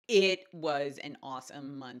It was an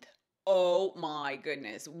awesome month. Oh my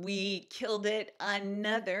goodness, we killed it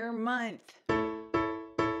another month.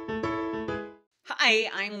 Hi,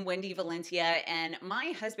 I'm Wendy Valencia, and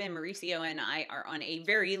my husband Mauricio and I are on a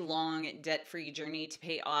very long debt free journey to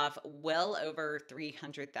pay off well over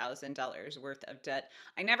 $300,000 worth of debt.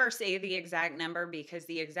 I never say the exact number because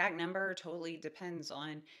the exact number totally depends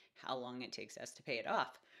on how long it takes us to pay it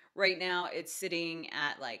off. Right now, it's sitting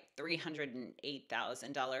at like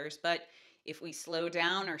 $308,000, but if we slow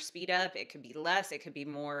down or speed up, it could be less, it could be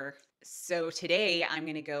more. So today I'm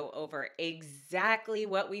going to go over exactly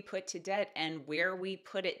what we put to debt and where we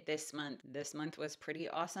put it this month. This month was pretty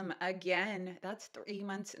awesome. Again, that's 3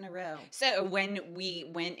 months in a row. So when we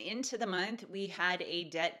went into the month, we had a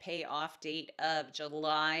debt payoff date of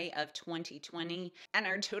July of 2020, and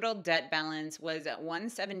our total debt balance was at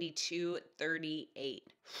 $172.38.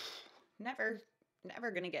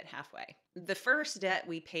 Never going to get halfway. The first debt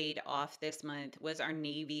we paid off this month was our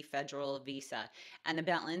Navy Federal Visa, and the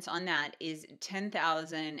balance on that is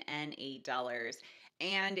 $10,008.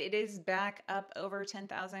 And it is back up over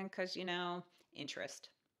 10,000 because, interest.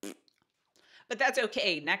 But that's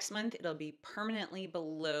okay. Next month, it'll be permanently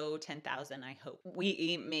below 10,000, I hope.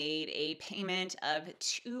 We made a payment of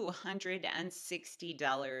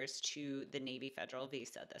 $260 to the Navy Federal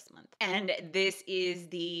Visa this month. And this is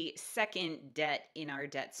the second debt in our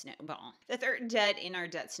debt snowball. The third debt in our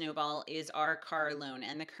debt snowball is our car loan,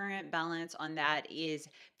 and the current balance on that is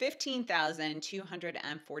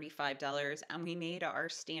 $15,245, and we made our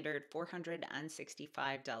standard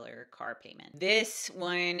 $465 car payment. This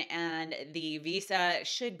one and the Visa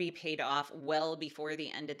should be paid off well before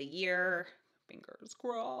the end of the year. Fingers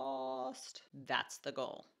crossed. That's the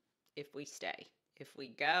goal. If we stay. If we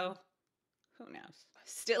go, who knows?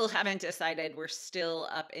 Still haven't decided. We're still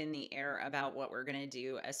up in the air about what we're going to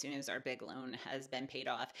do as soon as our big loan has been paid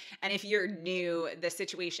off. And if you're new, the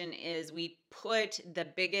situation is we put the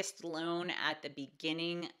biggest loan at the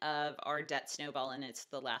beginning of our debt snowball, and it's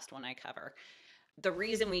the last one I cover. The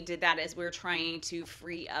reason we did that is we're trying to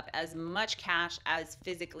free up as much cash as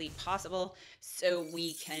physically possible so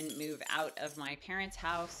we can move out of my parents'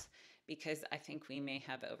 house, because I think we may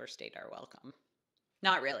have overstayed our welcome.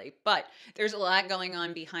 Not really, but there's a lot going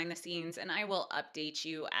on behind the scenes, and I will update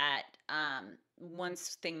you at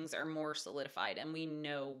once things are more solidified and we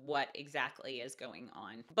know what exactly is going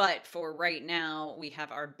on. But for right now, we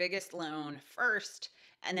have our biggest loan first,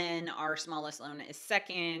 and then our smallest loan is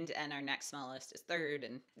second, and our next smallest is third.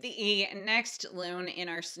 And the next loan in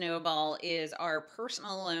our snowball is our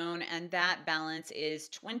personal loan, and that balance is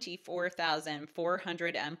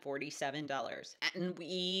 $24,447. And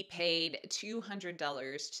we paid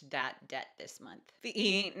 $200 to that debt this month.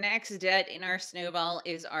 The next debt in our snowball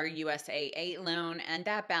is our USAA loan, and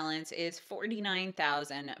that balance is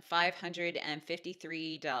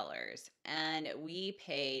 $49,553. And we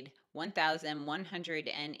paid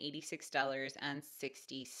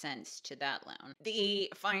 $1,186.60 to that loan. The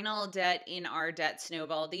final debt in our debt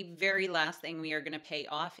snowball, the very last thing we are going to pay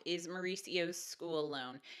off, is Mauricio's school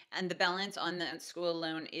loan. And the balance on that school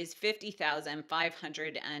loan is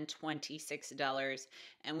 $50,526.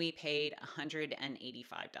 And we paid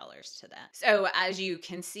 $185 to that. So as you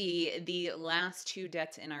can see, the last two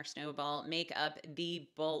debts in our snowball make up the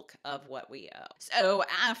bulk of what we owe. So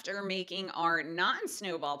after making our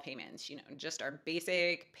non-snowball payments, just our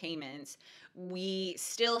basic payments, we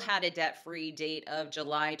still had a debt-free date of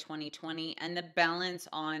July 2020, and the balance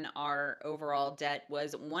on our overall debt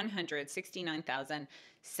was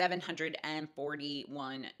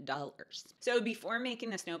 $169,741. So before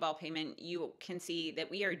making the snowball payment, you can see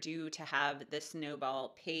that we are due to have the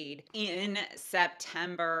snowball paid in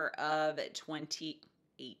September of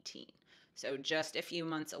 2018. So just a few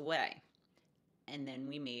months away. And then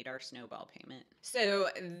we made our snowball payment. So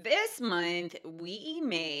this month we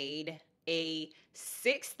made a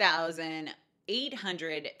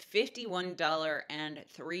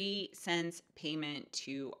 $6,851.03 payment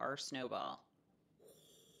to our snowball.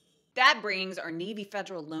 That brings our Navy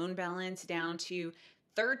Federal loan balance down to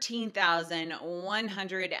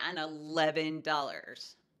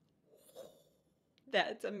 $13,111.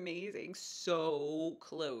 That's amazing. So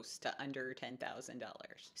close to under $10,000.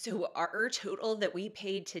 So our total that we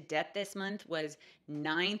paid to debt this month was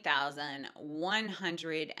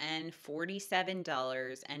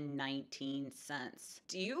 $9,147.19.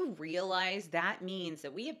 Do you realize that means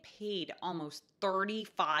that we have paid almost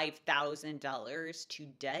 $35,000 to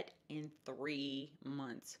debt in 3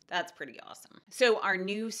 months? That's pretty awesome. So our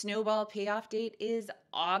new snowball payoff date is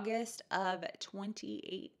August of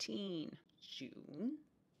 2018. June,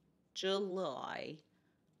 July,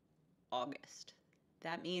 August.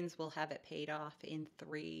 That means we'll have it paid off in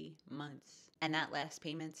 3 months. And that last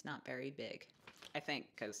payment's not very big, I think,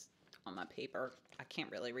 because on my paper, I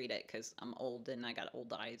can't really read it because I'm old and I got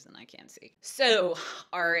old eyes and I can't see. So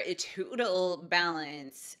our total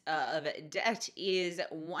balance of debt is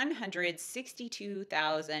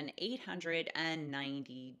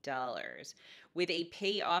 $162,890 with a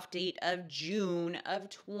payoff date of June of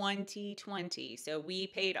 2020. So we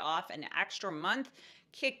paid off an extra month,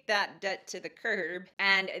 kicked that debt to the curb,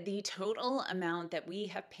 and the total amount that we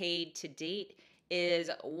have paid to date is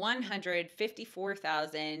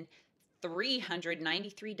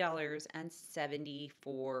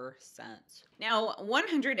 $154,393.74. Now,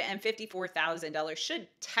 $154,000 should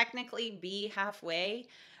technically be halfway,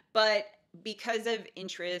 but because of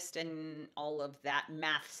interest and all of that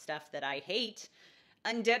math stuff that I hate,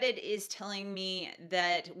 Undebt.it is telling me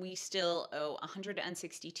that we still owe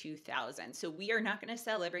 $162,000. So we are not going to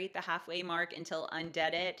celebrate the halfway mark until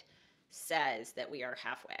Undebt.it says that we are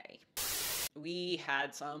halfway. We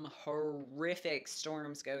had some horrific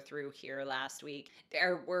storms go through here last week.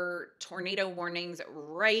 There were tornado warnings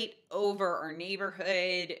right over our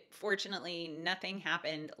neighborhood. Fortunately, nothing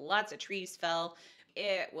happened. Lots of trees fell.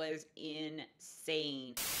 It was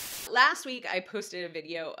insane. Last week, I posted a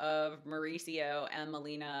video of Mauricio and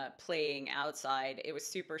Melina playing outside. It was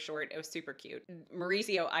super short. It was super cute.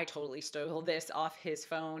 Mauricio, I totally stole this off his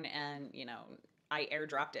phone and, you know, I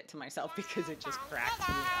airdropped it to myself because it just cracked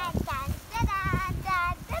me up.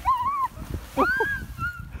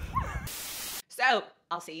 So,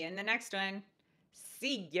 I'll see you in the next one.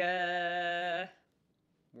 See ya.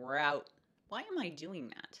 We're out. Why am I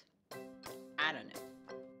doing that? I don't know.